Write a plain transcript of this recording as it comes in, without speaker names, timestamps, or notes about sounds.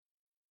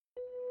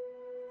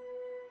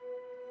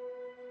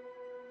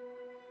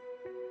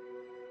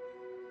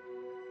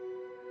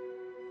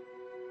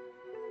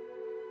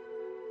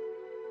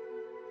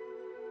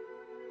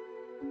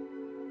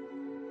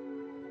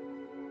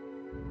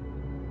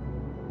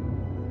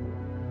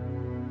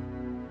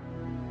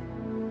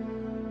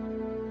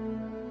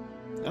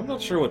I'm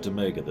not sure what to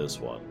make of this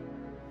one.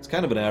 It's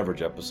kind of an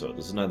average episode.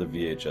 This is neither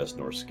VHS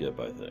nor Skip,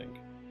 I think.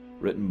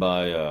 Written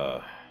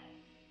by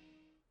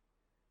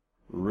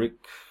Rick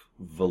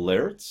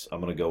Valertz,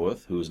 I'm going to go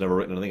with, who's never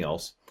written anything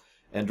else.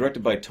 And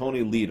directed by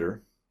Tony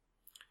Leader,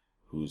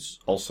 who's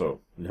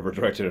also never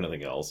directed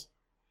anything else.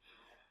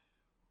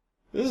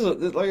 This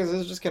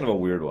is just kind of a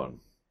weird one.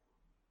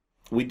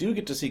 We do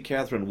get to see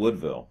Catherine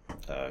Woodville,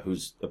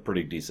 who's a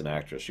pretty decent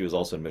actress. She was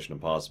also in Mission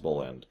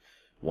Impossible and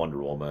Wonder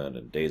Woman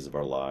and Days of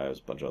Our Lives,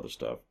 a bunch of other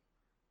stuff.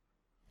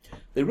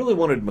 They really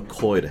wanted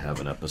McCoy to have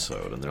an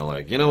episode, and they're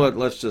like, you know what?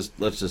 Let's just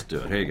do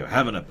it. Here you go.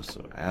 Have an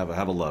episode. Have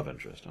a love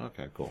interest.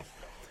 Okay, cool.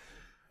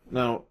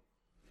 Now,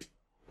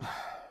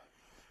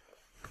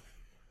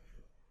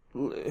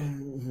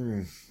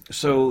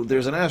 so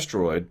there's an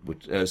asteroid.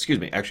 Which,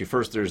 actually,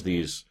 first there's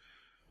these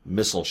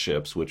missile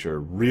ships, which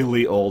are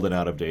really old and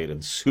out of date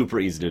and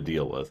super easy to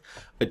deal with.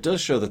 It does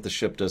show that the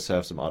ship does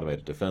have some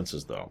automated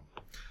defenses, though.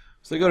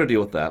 So they go to deal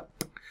with that.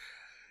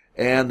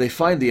 And they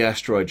find the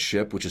asteroid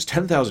ship, which is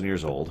 10,000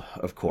 years old,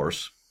 of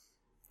course.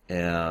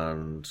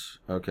 And,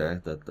 okay,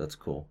 that's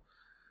cool.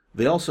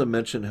 They also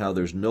mention how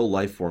there's no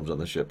life forms on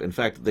the ship. In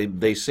fact,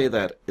 they say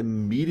that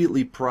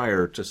immediately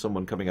prior to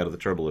someone coming out of the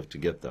turbolift to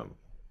get them.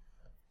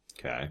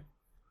 Okay.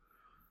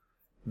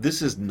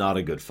 This is not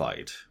a good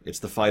fight. It's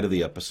the fight of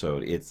the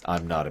episode.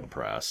 I'm not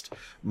impressed.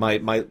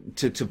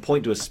 To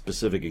point to a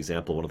specific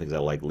example, one of the things I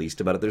like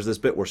least about it, there's this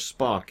bit where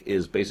Spock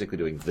is basically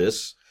doing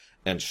this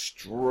and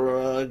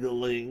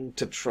struggling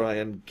to try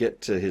and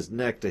get to his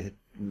neck to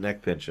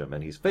neck pinch him,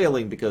 and he's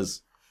failing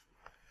because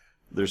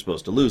they're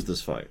supposed to lose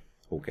this fight.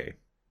 Okay.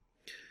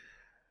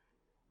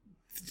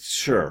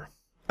 Sure.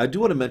 I do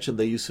want to mention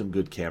they use some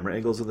good camera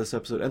angles in this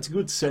episode, and some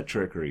good set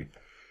trickery.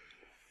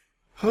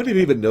 I hadn't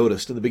even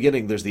noticed. In the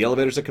beginning, there's the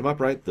elevators that come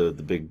up, right? The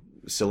big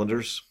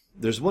cylinders.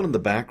 There's one in the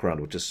background,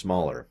 which is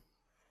smaller.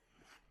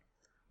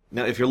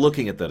 Now, if you're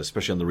looking at that,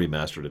 especially on the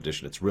remastered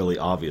edition, it's really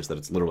obvious that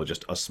it's literally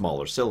just a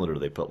smaller cylinder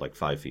they put like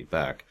 5 feet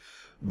back.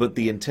 But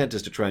the intent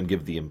is to try and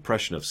give the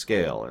impression of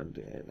scale.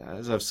 And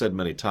as I've said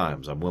many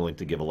times, I'm willing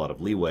to give a lot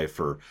of leeway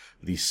for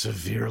the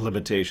severe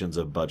limitations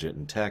of budget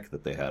and tech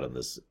that they had in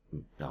this,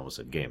 I almost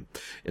said game,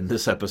 in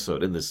this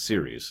episode, in this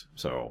series.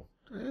 So,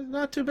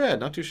 not too bad,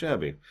 not too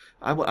shabby.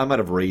 I might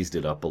have raised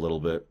it up a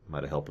little bit,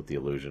 might have helped with the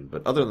illusion.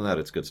 But other than that,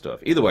 it's good stuff.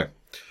 Either way.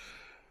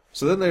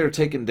 So then they are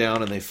taken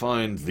down and they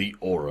find the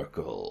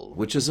Oracle,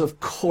 which is of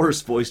course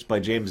voiced by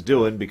James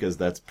Doohan because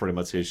that's pretty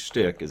much his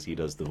shtick as he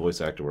does the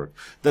voice actor work.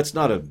 That's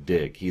not a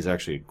dig. He's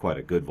actually quite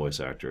a good voice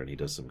actor and he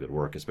does some good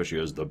work, especially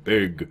as the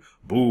big,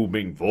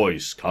 booming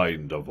voice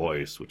kind of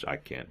voice, which I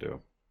can't do.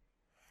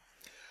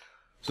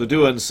 So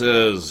Doohan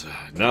says,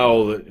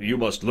 "Now you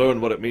must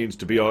learn what it means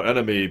to be our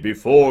enemy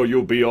before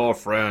you be our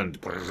friend."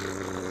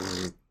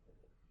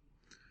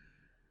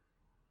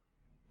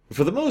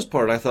 For the most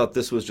part, I thought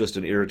this was just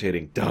an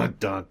irritating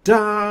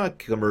da-da-da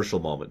commercial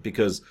moment,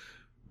 because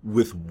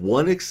with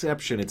one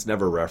exception, it's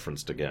never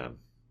referenced again.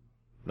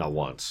 Not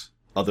once,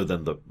 other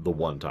than the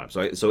one time.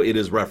 So it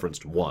is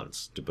referenced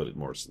once, to put it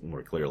more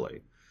clearly.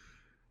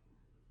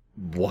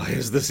 Why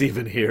is this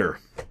even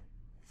here?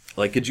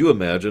 Like, could you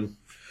imagine?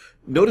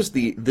 Notice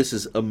this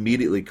is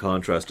immediately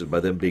contrasted by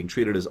them being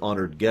treated as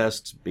honored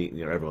guests,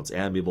 everyone's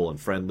amiable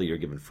and friendly, you're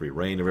given free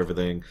reign of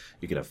everything,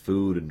 you can have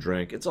food and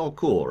drink, it's all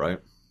cool,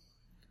 right?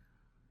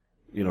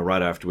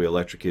 Right after we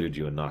electrocuted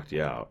you and knocked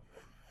you out.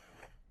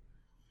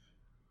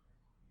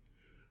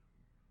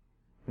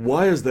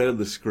 Why is that in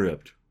the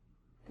script?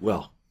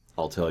 Well,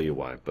 I'll tell you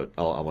why, but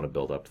I want to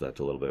build up to that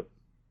a little bit.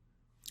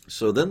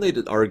 So then they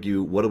did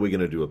argue, what are we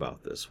going to do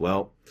about this?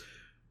 Well,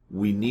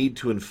 we need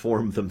to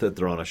inform them that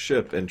they're on a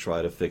ship and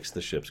try to fix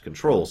the ship's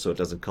controls so it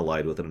doesn't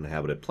collide with an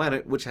inhabited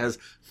planet, which has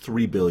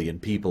 3 billion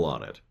people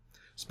on it.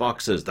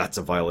 Spock says that's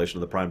a violation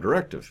of the Prime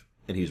Directive,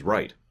 and he's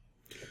right.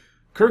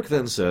 Kirk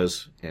then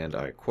says, and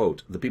I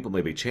quote, "The people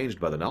may be changed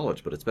by the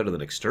knowledge, but it's better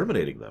than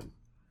exterminating them."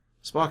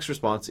 Spock's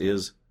response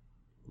is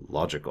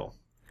logical.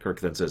 Kirk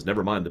then says,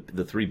 "Never mind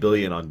the 3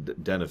 billion on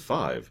Davin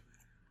 5.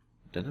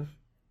 Davin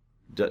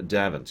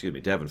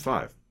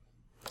 5.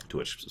 To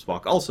which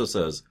Spock also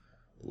says,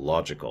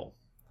 logical.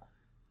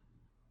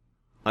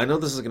 I know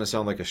this is going to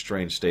sound like a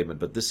strange statement,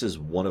 but this is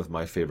one of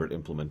my favorite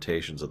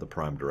implementations of the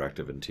Prime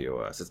Directive in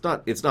TOS.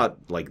 It's not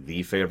like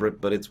the favorite,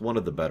 but it's one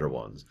of the better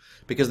ones.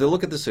 Because they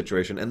look at the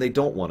situation and they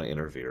don't want to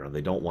interfere, and they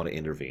don't want to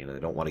intervene, and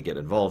they don't want to get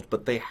involved,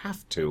 but they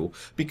have to,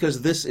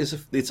 because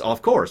it's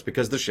off course,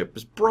 because the ship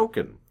is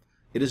broken.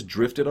 It is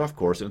drifted off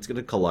course, and it's going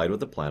to collide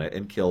with the planet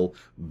and kill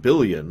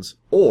billions,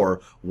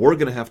 or we're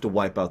going to have to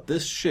wipe out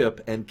this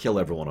ship and kill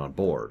everyone on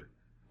board.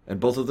 And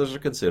both of those are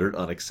considered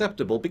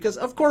unacceptable, because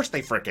of course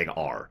they freaking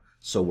are.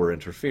 So we're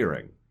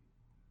interfering.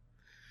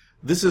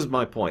 This is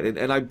my point,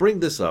 and I bring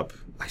this up,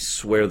 I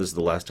swear this is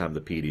the last time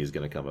the PD is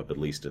going to come up, at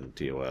least in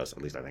TOS,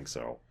 at least I think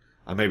so.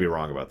 I may be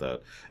wrong about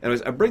that.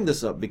 Anyways, I bring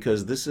this up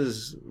because this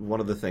is one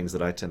of the things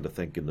that I tend to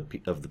think of the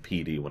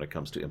PD when it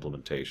comes to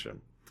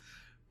implementation.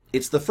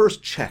 It's the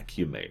first check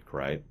you make,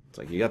 right? It's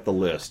like, you got the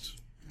list,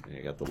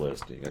 you got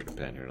your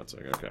pen here, and it's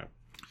like, okay.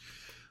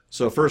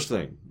 So first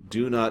thing,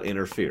 do not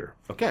interfere.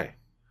 Okay.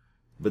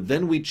 But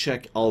then we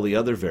check all the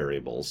other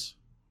variables,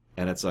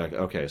 and it's like,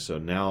 okay, so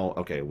now,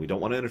 okay, we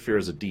don't want to interfere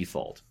as a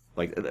default.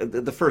 Like,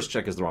 the first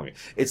check is the wrong.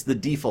 It's the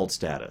default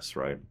status,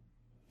 right?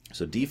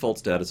 So default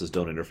status is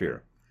don't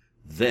interfere.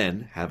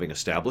 Then, having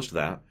established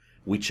that,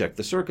 we check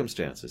the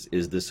circumstances.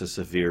 Is this a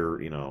severe,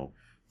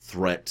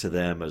 threat to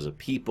them as a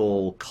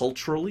people,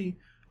 culturally,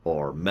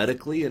 or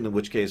medically? In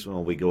which case,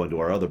 well, we go into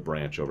our other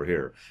branch over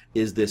here.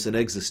 Is this an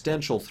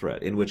existential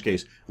threat? In which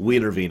case, we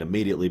intervene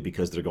immediately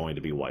because they're going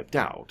to be wiped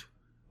out,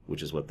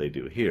 which is what they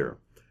do here,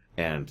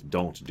 and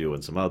don't do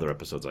in some other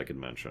episodes I could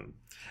mention.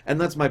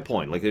 And that's my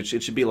point. Like, it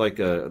should be like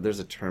there's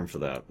a term for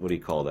that. What do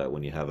you call that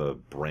when you have a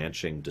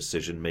branching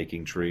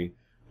decision-making tree?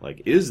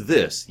 Like, is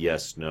this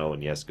yes, no,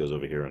 and yes goes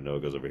over here, and no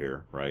goes over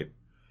here, right?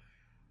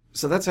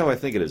 So that's how I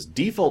think it is.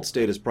 Default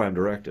state is prime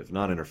directive,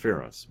 not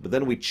interference. But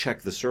then we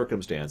check the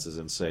circumstances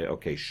and say,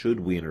 okay, should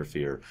we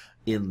interfere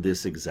in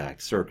this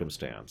exact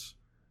circumstance?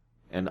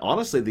 And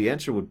honestly, the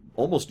answer would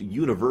almost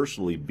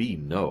universally be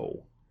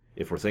no,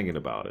 if we're thinking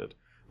about it.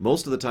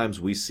 Most of the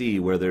times we see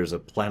where there's a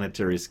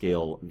planetary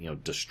scale,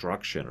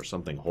 destruction or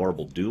something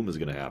horrible, doom is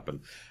going to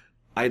happen.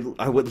 I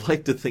would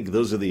like to think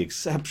those are the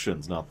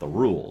exceptions, not the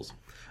rules.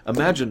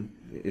 Imagine,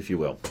 if you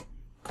will,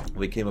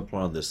 we came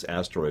upon this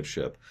asteroid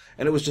ship,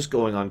 and it was just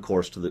going on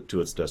course to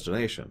its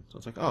destination. So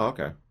it's like, oh,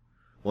 okay.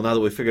 Well, now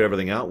that we've figured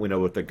everything out, we know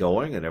what they're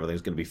going, and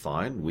everything's going to be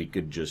fine. We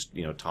could just,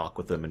 talk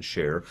with them and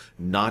share,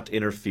 not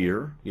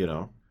interfere,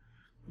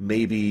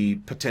 maybe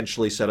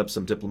potentially set up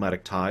some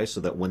diplomatic ties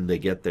so that when they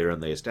get there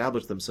and they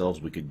establish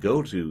themselves, we could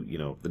go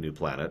to, the new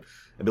planet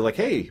and be like,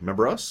 hey,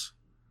 remember us?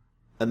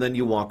 And then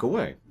you walk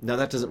away. Now,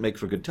 that doesn't make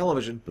for good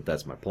television, but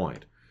that's my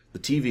point. The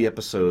TV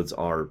episodes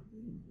are,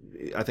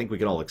 I think we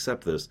can all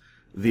accept this,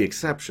 the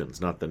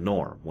exceptions, not the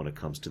norm, when it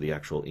comes to the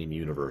actual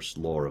in-universe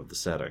lore of the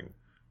setting.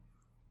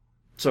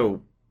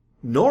 So,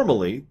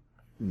 normally,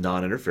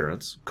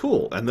 non-interference,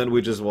 cool, and then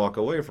we just walk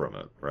away from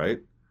it, right?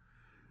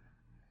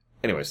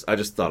 Anyways, I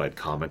just thought I'd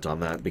comment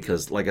on that,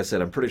 because, like I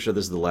said, I'm pretty sure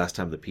this is the last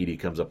time the PD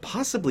comes up,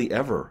 possibly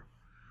ever,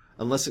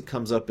 unless it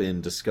comes up in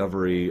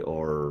Discovery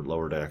or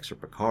Lower Decks or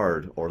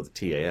Picard or the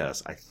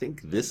TAS. I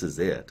think this is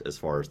it, as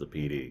far as the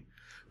PD,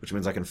 which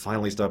means I can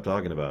finally stop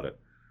talking about it.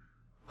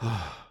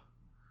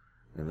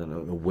 And then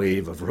a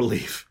wave of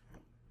relief.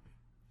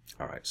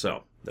 All right,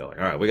 so they're like,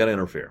 all right, we got to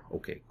interfere.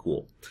 Okay,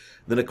 cool.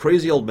 Then a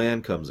crazy old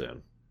man comes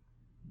in.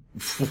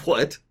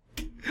 What?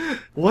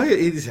 Why?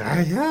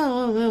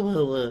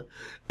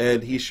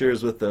 And he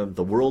shares with them,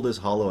 the world is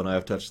hollow and I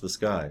have touched the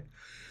sky.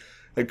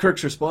 And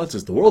Kirk's response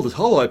is, the world is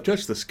hollow, I've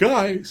touched the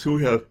sky. So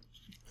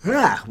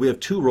we have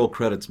two roll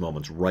credits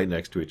moments right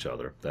next to each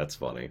other. That's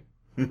funny.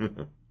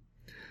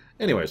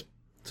 Anyways,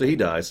 so he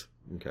dies.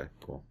 Okay,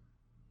 cool.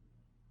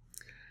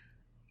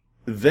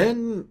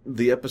 Then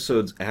the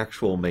episode's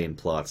actual main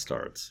plot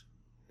starts.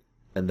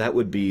 And that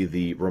would be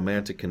the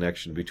romantic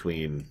connection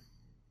between...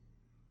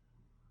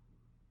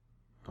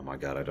 Oh my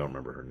god, I don't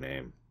remember her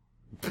name.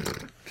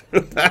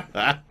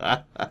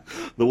 The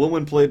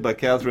woman played by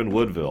Catherine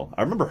Woodville.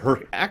 I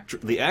remember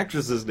the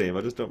actress's name.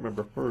 I just don't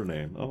remember her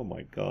name. Oh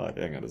my god.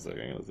 Hang on a sec.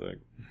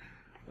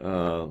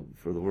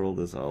 For the world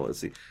is all. Let's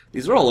see.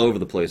 These are all over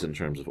the place in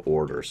terms of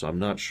order, so I'm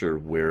not sure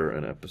where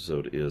an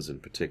episode is in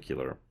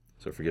particular.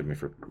 So forgive me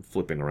for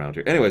flipping around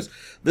here. Anyways,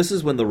 this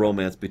is when the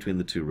romance between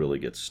the two really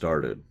gets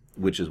started,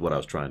 which is what I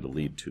was trying to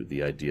lead to,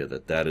 the idea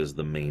that that is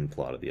the main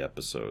plot of the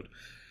episode.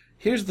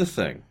 Here's the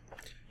thing.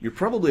 You're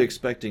probably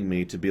expecting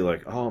me to be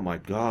like, oh my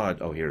god.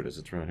 Oh, here it is.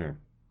 It's right here.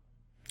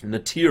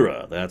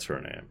 Natira. That's her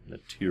name.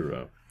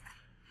 Natira.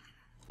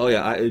 Oh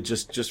yeah,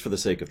 just for the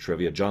sake of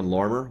trivia, John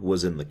Larmer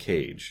was in The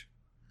Cage,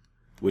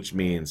 which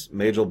means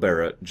Majel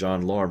Barrett,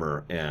 John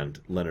Larmer, and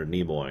Leonard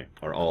Nimoy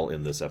are all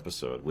in this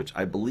episode, which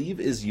I believe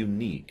is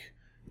unique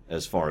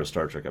as far as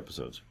Star Trek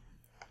episodes.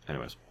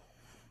 Anyways.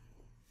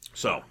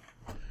 So,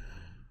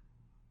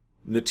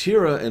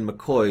 Natira and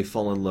McCoy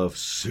fall in love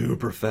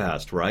super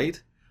fast,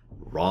 right?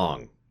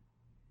 Wrong.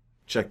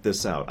 Check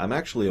this out. I'm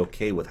actually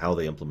okay with how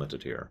they implement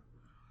it here.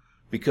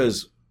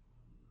 Because,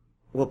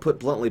 well, put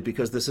bluntly,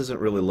 because this isn't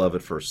really love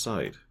at first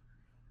sight.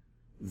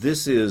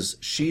 This is,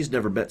 she's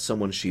never met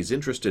someone she's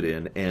interested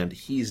in, and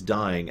he's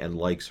dying and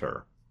likes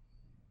her.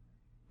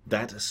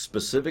 That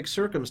specific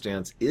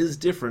circumstance is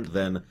different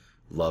than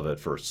love at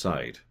first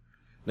sight.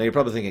 Now, you're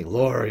probably thinking,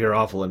 Laura, you're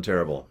awful and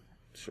terrible.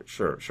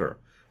 Sure.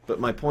 But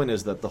my point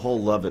is that the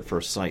whole love at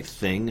first sight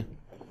thing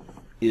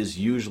is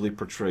usually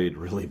portrayed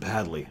really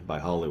badly by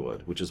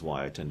Hollywood, which is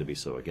why I tend to be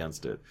so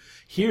against it.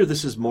 Here,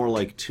 this is more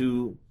like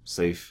two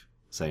safe,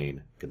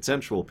 sane,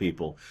 consensual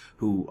people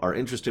who are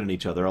interested in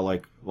each other are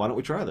like, why don't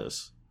we try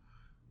this?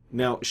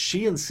 Now,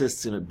 she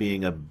insists in it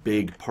being a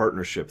big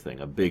partnership thing,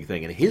 a big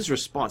thing, and his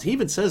response, he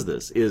even says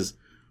this, is,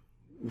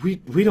 we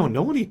don't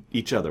know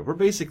each other. We're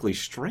basically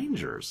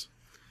strangers.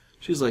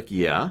 She's like,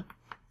 yeah?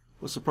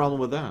 What's the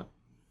problem with that?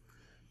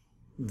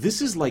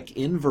 This is like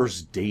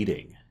inverse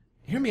dating.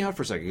 Hear me out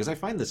for a second, because I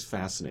find this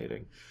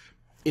fascinating.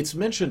 It's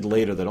mentioned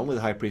later that only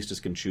the High Priestess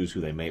can choose who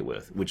they mate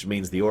with, which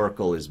means the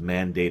Oracle is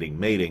mandating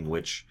mating,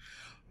 which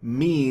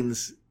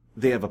means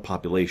they have a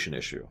population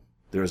issue.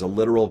 There is a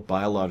literal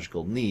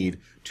biological need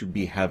to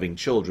be having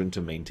children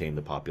to maintain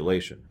the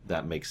population.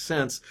 That makes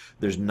sense.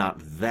 There's not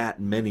that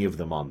many of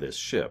them on this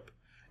ship.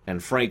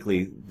 And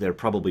frankly, they're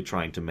probably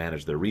trying to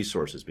manage their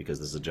resources because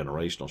this is a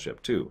generational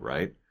ship too,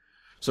 right?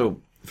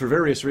 So for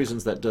various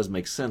reasons, that does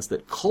make sense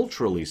that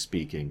culturally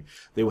speaking,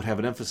 they would have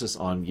an emphasis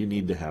on you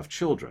need to have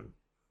children.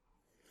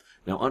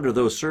 Now, under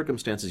those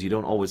circumstances, you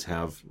don't always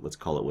have, let's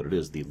call it what it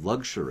is, the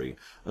luxury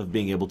of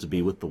being able to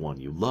be with the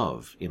one you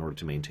love in order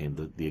to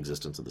maintain the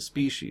existence of the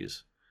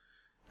species.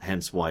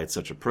 Hence why it's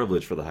such a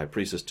privilege for the High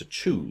Priestess to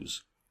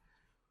choose.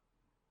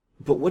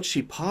 But what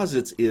she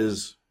posits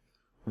is,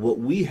 what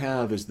we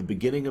have is the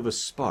beginning of a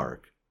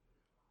spark.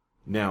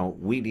 Now,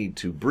 we need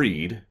to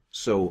breed,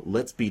 so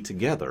let's be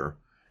together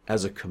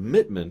as a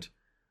commitment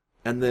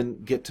and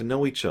then get to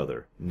know each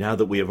other, now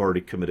that we have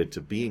already committed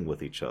to being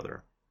with each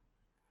other.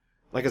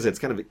 Like I said, it's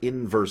kind of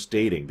inverse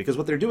dating, because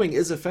what they're doing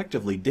is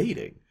effectively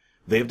dating.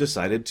 They have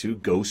decided to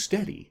go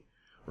steady,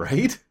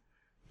 right?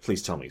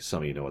 Please tell me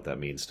some of you know what that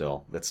means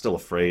still. That's still a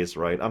phrase,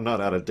 right? I'm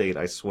not out of date,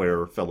 I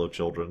swear, fellow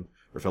children,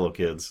 or fellow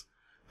kids,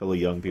 fellow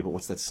young people.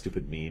 What's that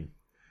stupid meme?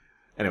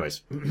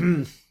 Anyways,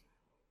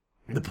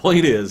 the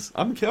point is,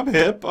 I'm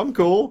hip, I'm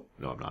cool.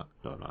 No, I'm not.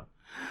 No, I'm not.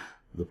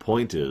 The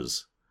point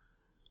is,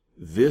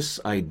 this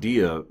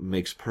idea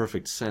makes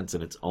perfect sense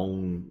in its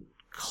own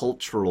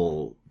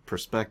cultural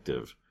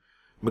perspective.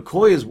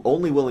 McCoy is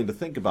only willing to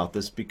think about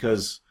this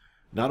because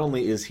not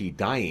only is he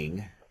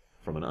dying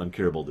from an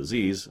uncurable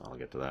disease, I'll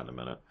get to that in a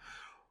minute,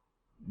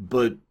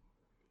 but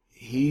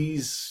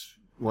he's,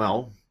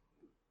 well,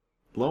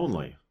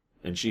 lonely,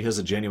 and she has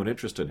a genuine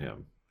interest in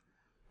him.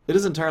 It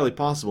is entirely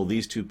possible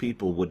these two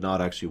people would not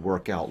actually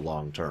work out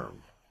long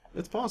term.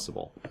 It's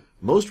possible.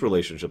 Most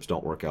relationships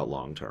don't work out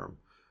long term.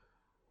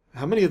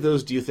 How many of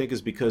those do you think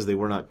is because they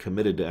were not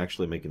committed to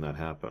actually making that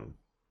happen?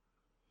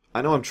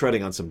 I know I'm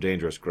treading on some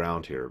dangerous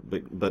ground here,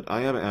 but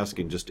I am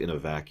asking just in a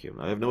vacuum.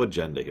 I have no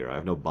agenda here. I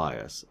have no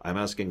bias. I'm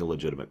asking a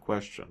legitimate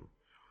question.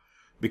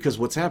 Because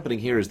what's happening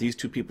here is these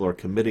two people are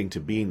committing to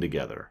being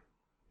together.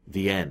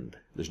 The end.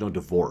 There's no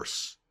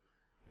divorce.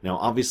 Now,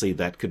 obviously,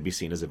 that could be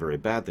seen as a very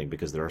bad thing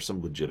because there are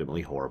some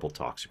legitimately horrible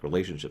toxic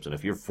relationships. And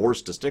if you're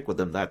forced to stick with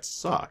them, that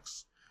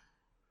sucks.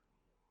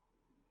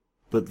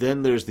 But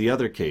then there's the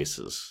other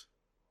cases,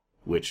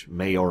 which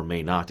may or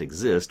may not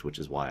exist, which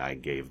is why I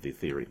gave the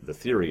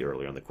theory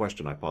earlier on the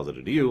question I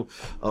posited to you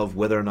of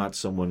whether or not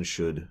someone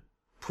should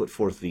put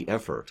forth the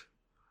effort.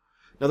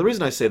 Now, the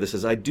reason I say this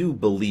is I do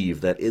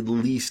believe that at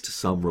least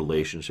some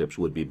relationships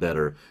would be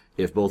better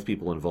if both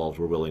people involved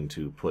were willing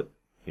to put,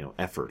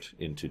 effort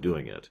into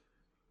doing it.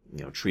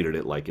 Treated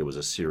it like it was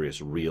a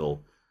serious,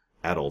 real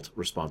adult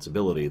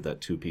responsibility that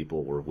two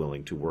people were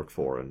willing to work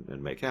for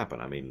and make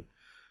happen. I mean,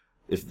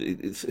 this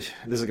is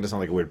going to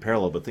sound like a weird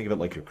parallel, but think of it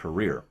like your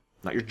career.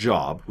 Not your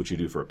job, which you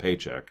do for a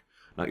paycheck.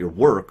 Not your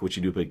work, which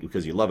you do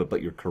because you love it,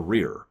 but your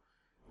career,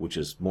 which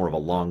is more of a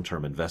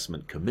long-term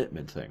investment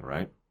commitment thing,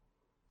 right?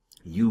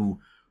 You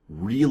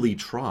really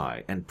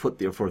try and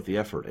put forth the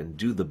effort and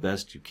do the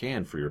best you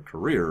can for your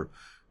career.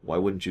 Why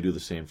wouldn't you do the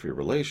same for your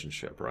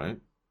relationship, right?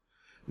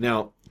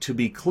 Now, to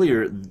be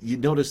clear, you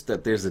notice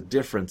that there's a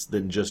difference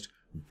than just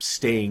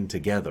staying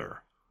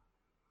together.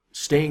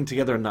 Staying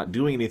together and not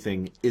doing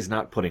anything is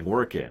not putting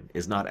work in,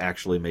 is not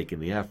actually making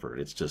the effort.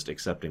 It's just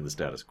accepting the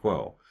status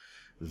quo.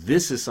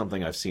 This is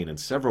something I've seen in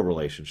several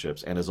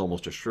relationships and is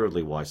almost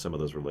assuredly why some of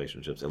those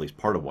relationships, at least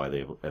part of why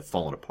they have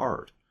fallen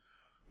apart.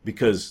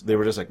 Because they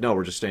were just like, no,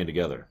 we're just staying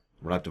together.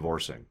 We're not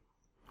divorcing.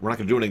 We're not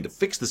going to do anything to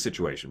fix the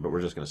situation, but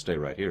we're just going to stay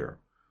right here.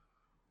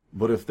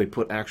 But if they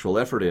put actual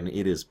effort in,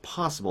 it is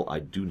possible, I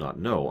do not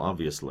know,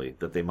 obviously,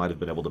 that they might have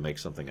been able to make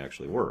something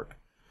actually work.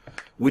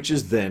 Which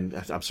is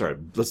then, I'm sorry,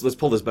 let's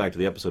pull this back to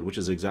the episode, which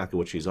is exactly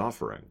what she's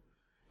offering.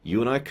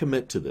 You and I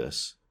commit to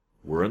this.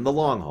 We're in the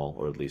long haul,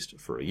 or at least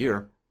for a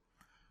year.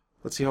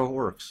 Let's see how it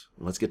works.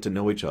 Let's get to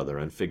know each other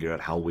and figure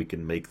out how we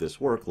can make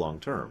this work long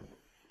term.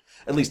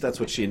 At least that's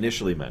what she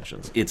initially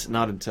mentions. It's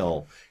not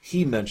until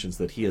he mentions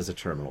that he has a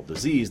terminal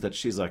disease that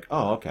she's like,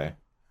 oh, okay.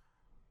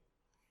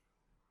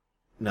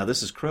 Now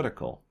this is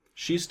critical.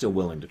 She's still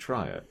willing to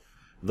try it.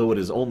 Though it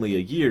is only a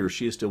year,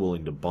 she is still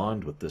willing to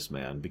bond with this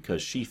man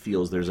because she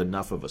feels there's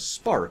enough of a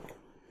spark,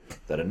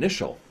 that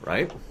initial,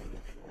 right?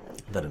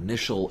 That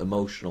initial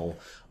emotional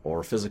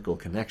or physical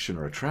connection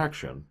or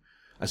attraction.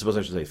 I suppose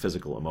I should say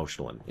physical,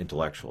 emotional, and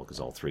intellectual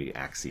because all three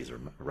axes are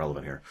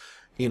relevant here.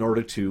 In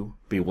order to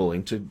be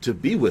willing to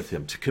be with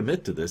him, to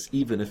commit to this,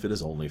 even if it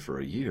is only for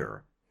a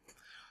year.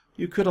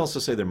 You could also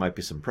say there might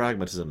be some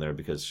pragmatism there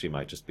because she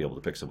might just be able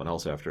to pick someone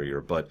else after a year,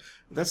 but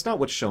that's not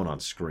what's shown on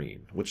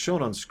screen. What's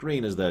shown on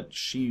screen is that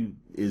she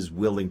is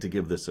willing to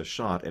give this a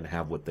shot and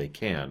have what they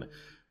can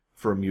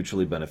for a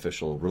mutually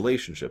beneficial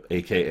relationship,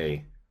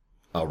 aka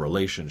a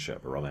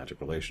relationship, a romantic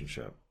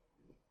relationship.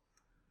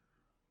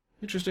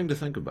 Interesting to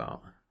think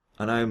about.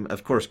 And I'm,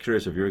 of course,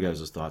 curious of your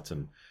guys' thoughts,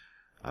 and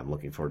I'm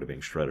looking forward to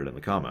being shredded in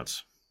the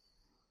comments.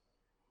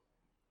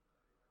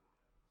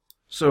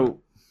 So,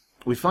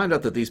 we find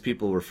out that these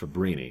people were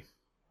Fabrini,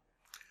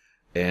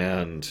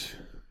 and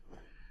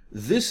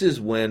This is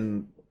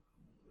when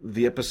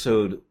the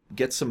episode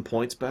gets some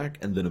points back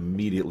and then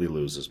immediately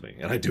loses me.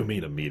 And I do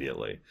mean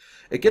immediately.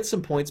 It gets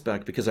some points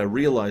back because I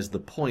realized the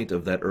point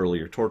of that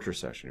earlier torture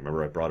session.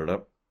 Remember I brought it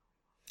up?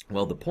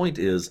 Well, the point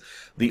is,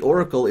 the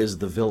Oracle is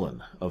the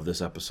villain of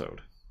this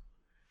episode.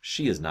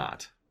 She is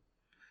not.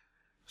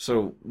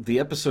 So the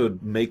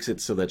episode makes it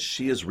so that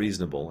she is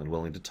reasonable and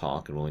willing to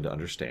talk and willing to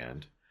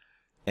understand.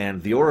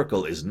 And the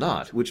Oracle is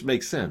not, which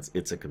makes sense.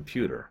 It's a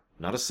computer.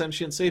 Not a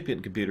sentient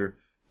sapient computer,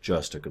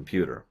 just a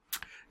computer.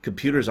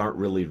 Computers aren't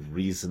really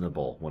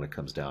reasonable when it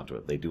comes down to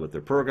it. They do what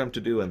they're programmed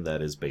to do, and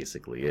that is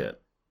basically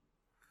it.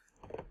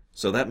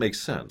 So that makes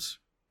sense.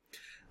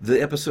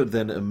 The episode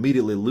then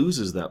immediately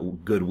loses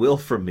that goodwill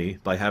from me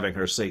by having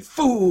her say,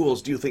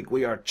 "Fools, do you think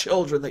we are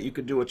children that you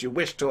can do what you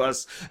wish to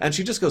us?" And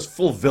she just goes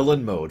full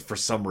villain mode for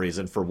some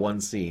reason for one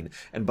scene.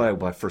 And by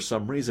for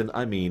some reason,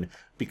 I mean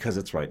because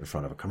it's right in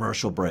front of a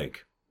commercial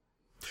break.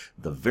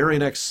 The very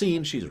next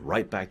scene, she's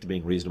right back to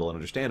being reasonable and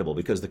understandable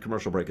because the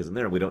commercial break isn't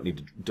there and we don't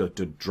need to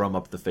drum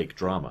up the fake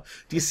drama.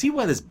 Do you see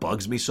why this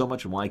bugs me so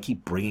much and why I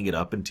keep bringing it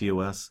up in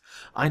TOS?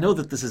 I know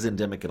that this is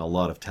endemic in a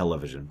lot of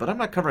television, but I'm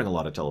not covering a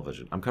lot of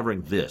television. I'm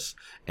covering this.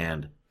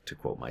 And, to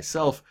quote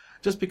myself,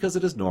 just because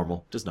it is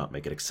normal does not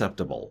make it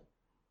acceptable.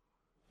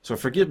 So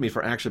forgive me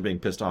for actually being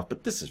pissed off,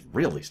 but this is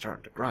really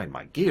starting to grind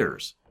my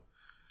gears.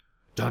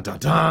 Dun dun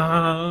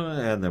dun!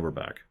 And then we're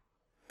back.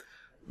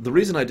 The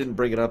reason I didn't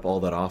bring it up all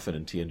that often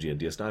in TNG and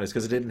DS9 is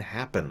because it didn't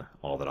happen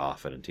all that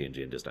often in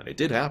TNG and DS9. It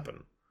did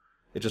happen.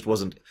 It just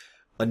wasn't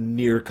a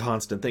near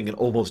constant thing in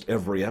almost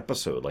every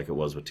episode like it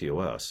was with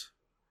TOS.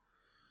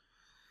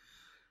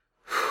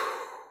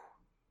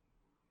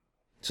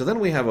 So then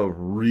we have a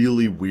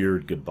really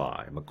weird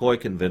goodbye. McCoy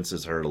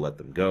convinces her to let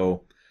them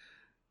go.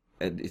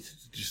 And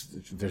it's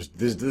just,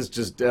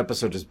 this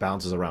episode just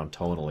bounces around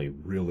tonally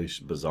really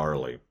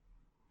bizarrely.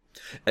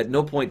 At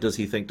no point does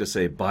he think to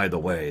say, by the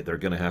way, they're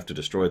going to have to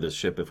destroy this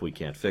ship if we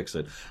can't fix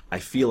it. I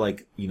feel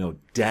like,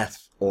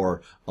 death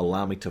or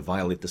allow me to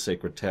violate the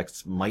sacred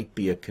texts might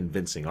be a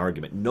convincing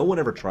argument. No one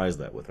ever tries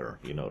that with her,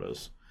 you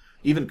notice.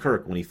 Even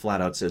Kirk, when he flat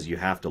out says, you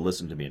have to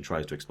listen to me and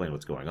tries to explain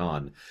what's going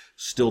on,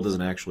 still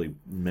doesn't actually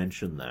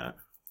mention that.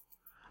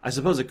 I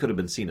suppose it could have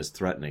been seen as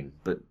threatening,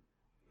 but,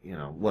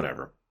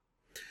 whatever.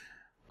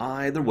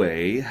 Either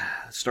way,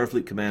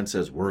 Starfleet Command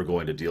says, we're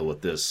going to deal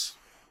with this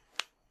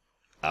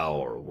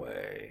our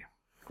way.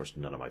 Of course,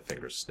 none of my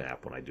fingers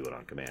snap when I do it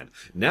on command.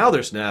 Now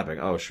they're snapping.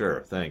 Oh,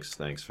 sure. Thanks,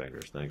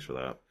 fingers. Thanks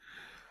for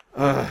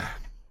that.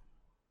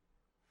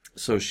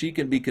 So she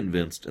can be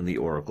convinced and the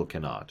Oracle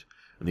cannot.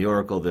 And the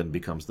Oracle then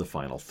becomes the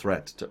final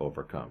threat to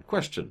overcome.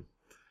 Question.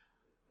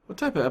 What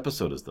type of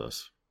episode is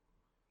this?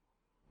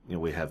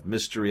 We have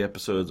mystery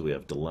episodes, we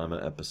have dilemma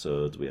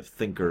episodes, we have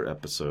thinker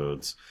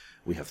episodes,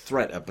 we have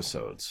threat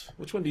episodes.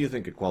 Which one do you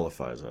think it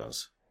qualifies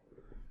as?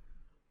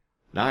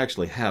 Now, I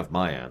actually have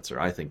my answer.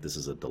 I think this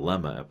is a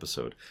dilemma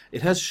episode.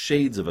 It has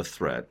shades of a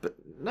threat, but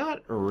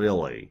not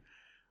really.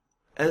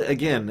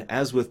 Again,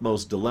 as with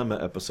most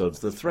dilemma episodes,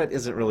 the threat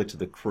isn't really to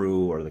the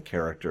crew or the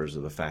characters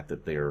or the fact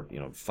that they're,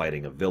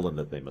 fighting a villain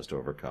that they must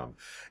overcome.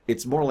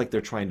 It's more like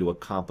they're trying to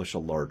accomplish a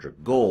larger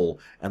goal,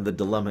 and the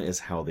dilemma is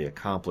how they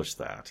accomplish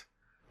that.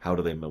 How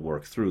do they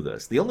work through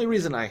this? The only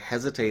reason I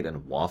hesitate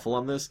and waffle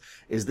on this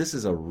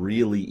is a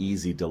really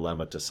easy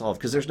dilemma to solve,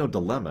 because there's no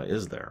dilemma,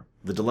 is there?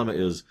 The dilemma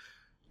is,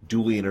 do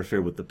we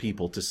interfere with the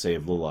people to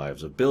save the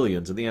lives of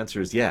billions? And the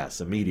answer is yes,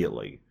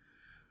 immediately.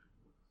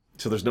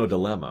 So there's no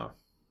dilemma.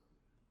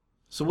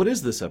 So what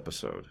is this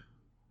episode?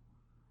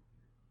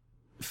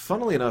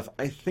 Funnily enough,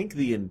 I think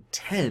the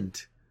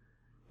intent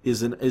is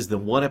the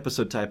one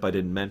episode type I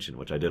didn't mention,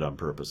 which I did on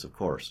purpose, of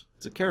course.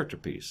 It's a character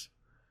piece.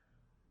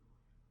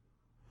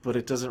 But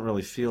it doesn't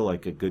really feel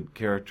like a good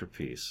character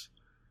piece.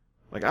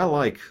 Like, I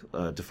like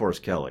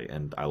DeForest Kelley,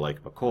 and I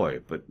like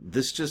McCoy, but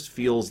this just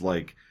feels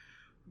like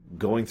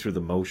going through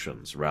the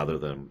motions rather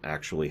than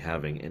actually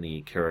having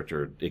any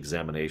character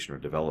examination or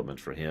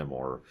development for him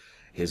or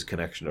his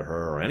connection to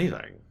her or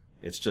anything.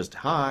 It's just,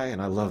 hi,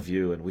 and I love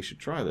you, and we should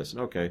try this.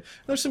 And okay,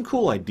 there's some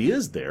cool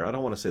ideas there. I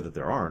don't want to say that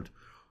there aren't.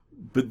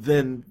 But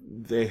then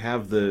they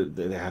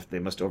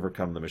must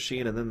overcome the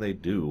machine, and then they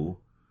do.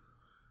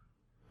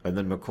 And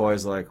then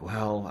McCoy's like,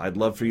 well, I'd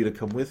love for you to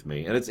come with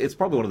me. And it's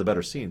probably one of the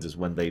better scenes is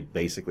when they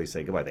basically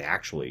say goodbye. They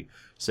actually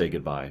say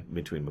goodbye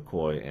between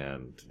McCoy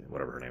and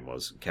whatever her name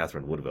was,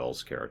 Catherine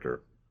Woodville's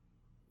character.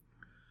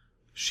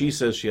 She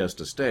says she has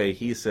to stay.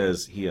 He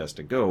says he has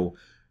to go.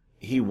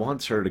 He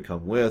wants her to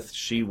come with.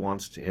 She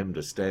wants him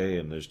to stay.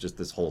 And there's just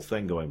this whole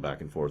thing going back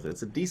and forth.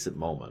 It's a decent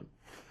moment.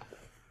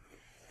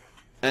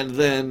 And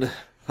then,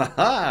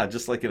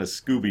 just like in a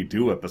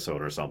Scooby-Doo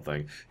episode or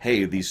something,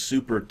 hey, these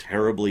super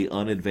terribly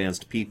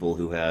unadvanced people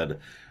who had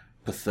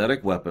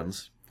pathetic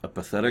weapons, a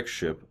pathetic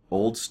ship,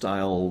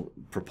 old-style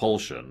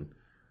propulsion,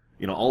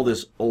 all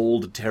this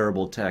old,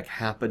 terrible tech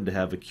happened to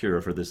have a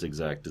cure for this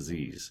exact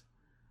disease.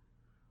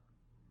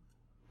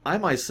 I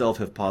myself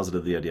have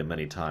posited the idea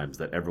many times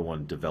that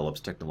everyone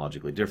develops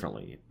technologically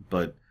differently,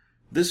 but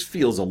this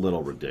feels a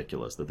little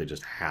ridiculous that they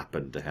just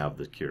happen to have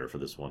the cure for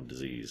this one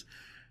disease.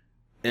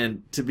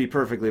 And to be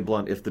perfectly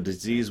blunt, if the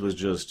disease was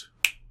just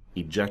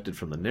ejected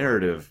from the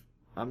narrative,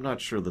 I'm not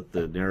sure that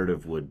the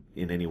narrative would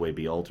in any way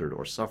be altered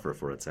or suffer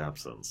for its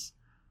absence.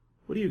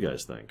 What do you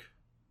guys think?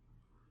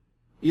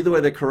 Either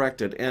way, they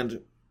correct it, and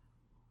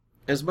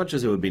as much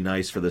as it would be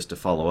nice for this to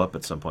follow up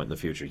at some point in the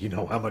future, you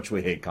know how much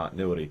we hate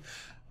continuity,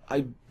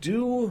 I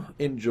do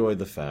enjoy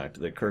the fact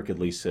that Kirk at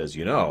least says,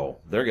 they're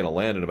going to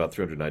land in about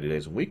 390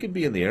 days, and we could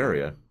be in the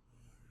area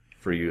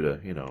for you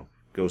to,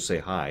 go say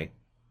hi.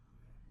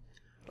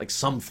 Like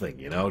something,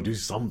 do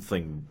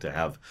something to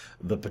have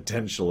the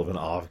potential of an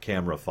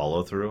off-camera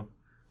follow-through.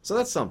 So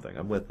that's something.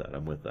 I'm with that.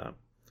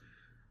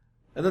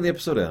 And then the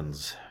episode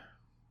ends.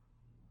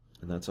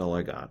 And that's all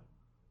I got.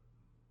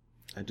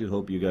 I do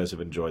hope you guys have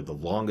enjoyed the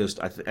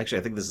longest, actually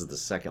I think this is the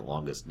second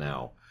longest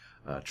now,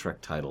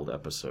 Trek-titled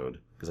episode.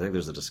 Because I think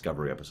there's a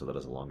Discovery episode that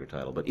has a longer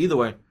title. But either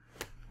way,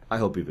 I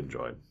hope you've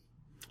enjoyed.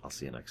 I'll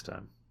see you next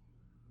time.